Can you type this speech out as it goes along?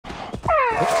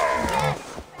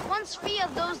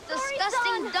of those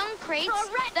disgusting dung crates,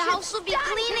 the house will be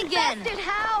clean again.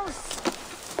 House.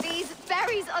 These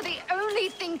berries are the only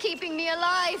thing keeping me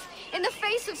alive in the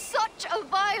face of such a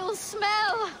vile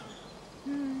smell.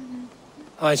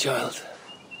 Hi, child.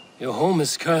 Your home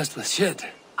is cursed with shit.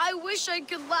 I wish I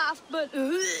could laugh, but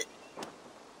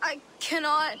I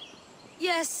cannot.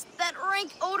 Yes, that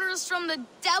rank odor is from the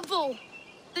devil.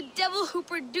 The devil who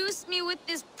produced me with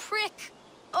this prick.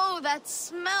 Oh, that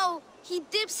smell. He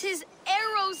dips his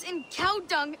arrows in cow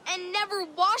dung and never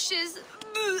washes.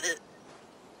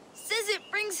 Says it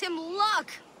brings him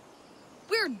luck.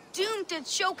 We're doomed to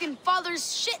choke in Father's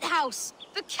shithouse.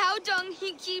 The cow dung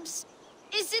he keeps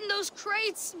is in those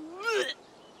crates.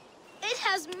 It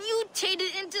has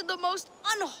mutated into the most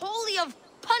unholy of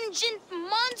pungent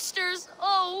monsters.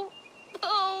 Oh,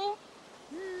 oh.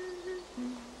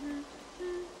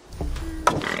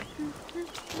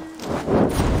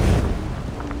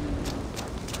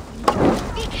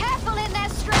 Be careful in there,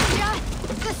 stranger.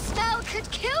 The smell could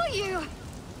kill you.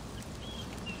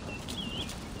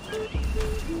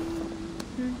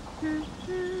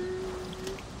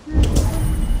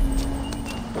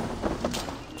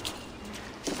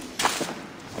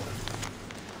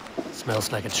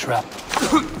 Smells like a trap.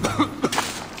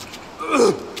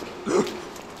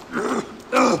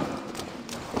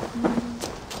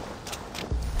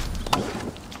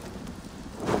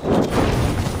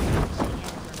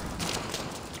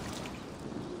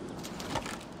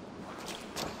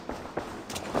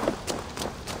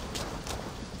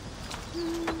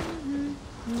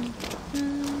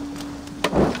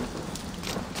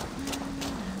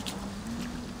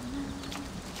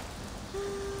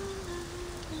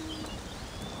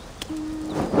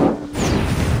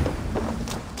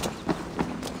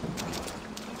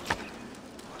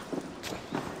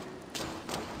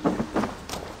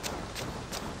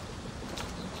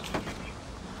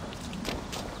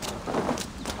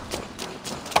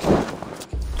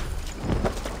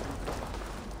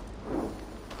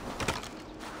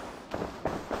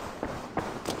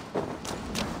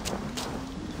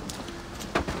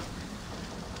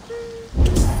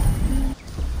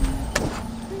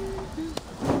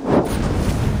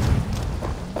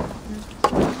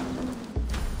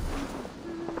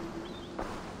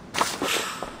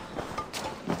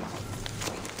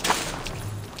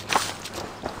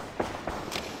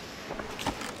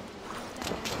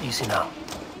 Easy now.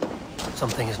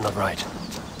 Something is not right.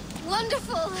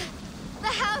 Wonderful. The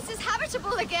house is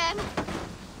habitable again.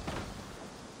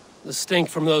 The stink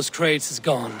from those crates is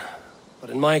gone. But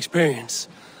in my experience,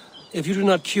 if you do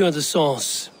not cure the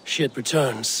source, shit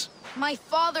returns. My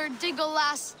father,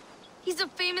 Degolas, he's a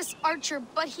famous archer,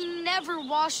 but he never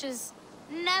washes.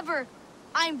 Never.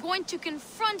 I'm going to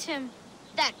confront him.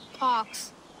 That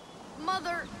pox.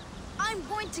 Mother, I'm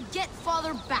going to get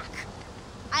Father back.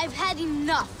 I've had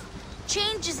enough.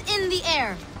 Change is in the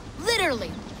air.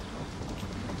 Literally.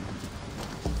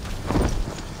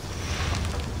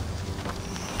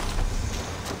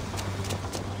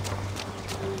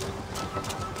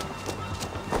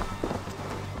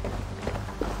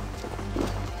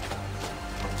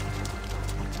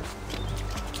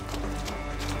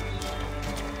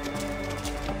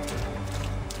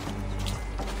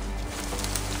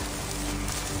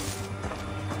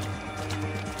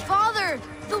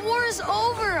 The war is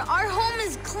over. Our home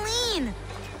is clean.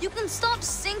 You can stop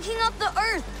sinking up the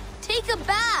earth. Take a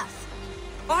bath.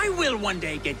 I will one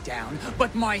day get down,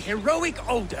 but my heroic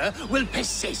odor will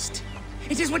persist.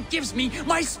 It is what gives me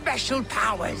my special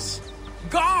powers.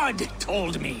 God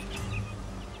told me.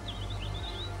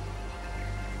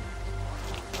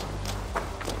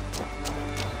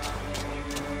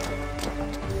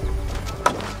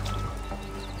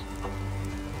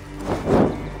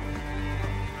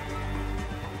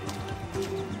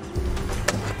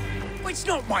 It's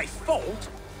not my fault.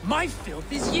 My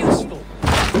filth is useful.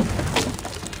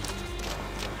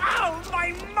 Ow,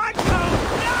 my mudhole!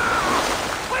 No!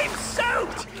 I'm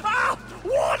soaked! Ah,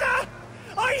 water!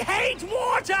 I hate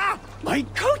water! My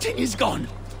coating is gone.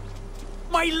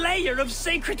 My layer of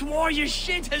sacred warrior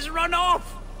shit has run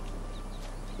off.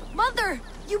 Mother,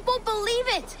 you won't believe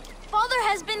it. Father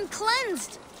has been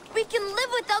cleansed. We can live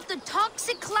without the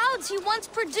toxic clouds he once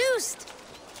produced.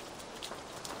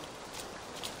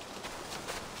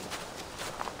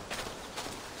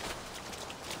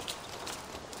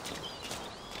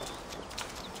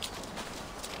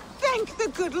 Thank the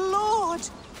good Lord!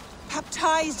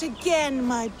 Baptized again,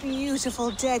 my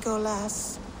beautiful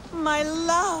Degolas. My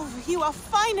love, you are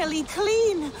finally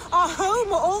clean. Our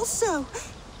home also.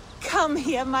 Come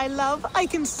here, my love. I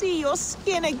can see your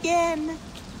skin again.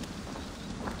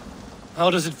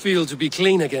 How does it feel to be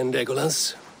clean again,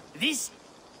 Degolas? This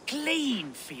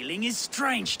clean feeling is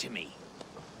strange to me.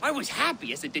 I was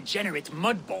happy as a degenerate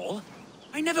mudball.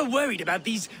 I never worried about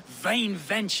these vain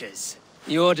ventures.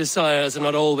 Your desires are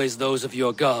not always those of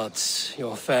your gods,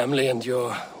 your family, and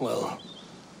your, well,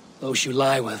 those you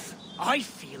lie with. I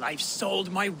feel I've sold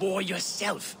my warrior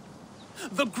self.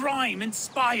 The grime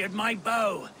inspired my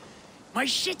bow. My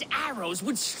shit arrows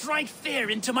would strike fear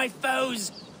into my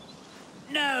foes'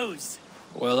 nose.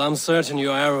 Well, I'm certain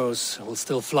your arrows will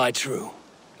still fly true.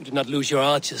 You did not lose your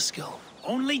archer skill.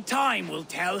 Only time will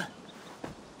tell.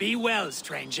 Be well,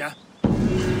 stranger.